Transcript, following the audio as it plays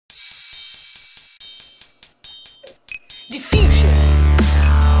Diffusion,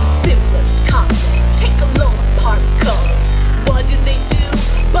 the simplest concept. Take a load of particles. What do they do?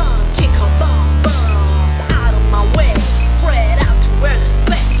 Bomb, kick or bomb, bomb. Out of my way, spread out to where there's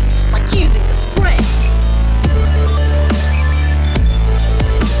space, like using a spray.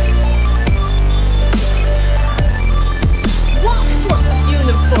 What force of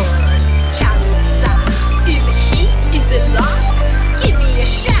universe carries the sound? Is it heat? Is it luck? Give me a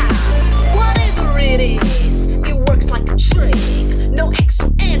shout. Whatever it is, it works like a trick. No extra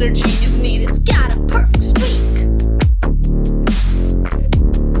energy is needed. It's got a perfect streak.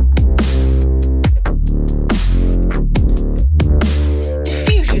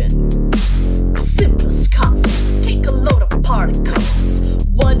 Diffusion, the simplest concept. Take a load of particles.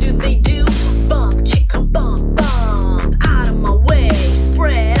 What do they do? Bomb, kick a bomb, bomb. Out of my way,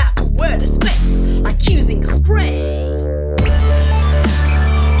 spread out to where there's space, like using a spray.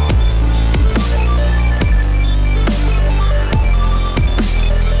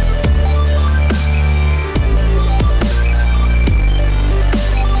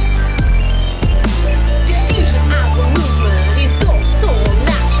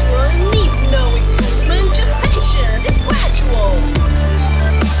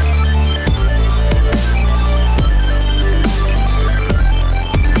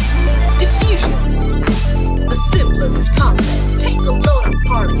 Concept. Take a load of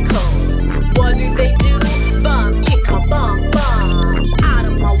particles. What do they do? Bomb, kick or bomb, bomb. Out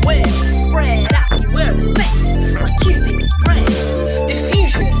of my way, spread out to where there's space, like using a spray.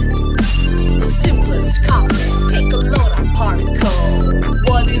 Diffusion, the simplest concept. Take a load of particles.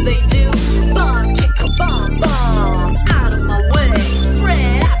 What do they do? Bomb, kick or bomb, bomb. Out of my way,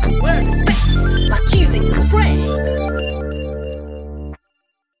 spread out to where there's space, like using a spray.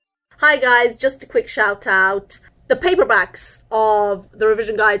 Hi guys, just a quick shout out. The paperbacks of the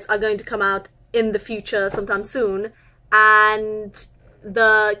revision guides are going to come out in the future sometime soon, and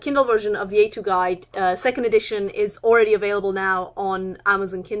the Kindle version of the A2 guide, second edition, is already available now on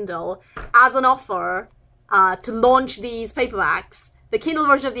Amazon Kindle. As an offer to launch these paperbacks, the Kindle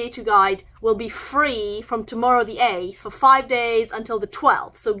version of the A2 guide will be free from tomorrow the 8th for 5 days until the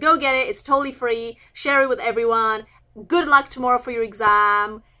 12th. So go get it, it's totally free, share it with everyone. Good luck tomorrow for your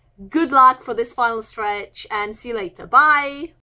exam. Good luck for this final stretch, and see you later. Bye!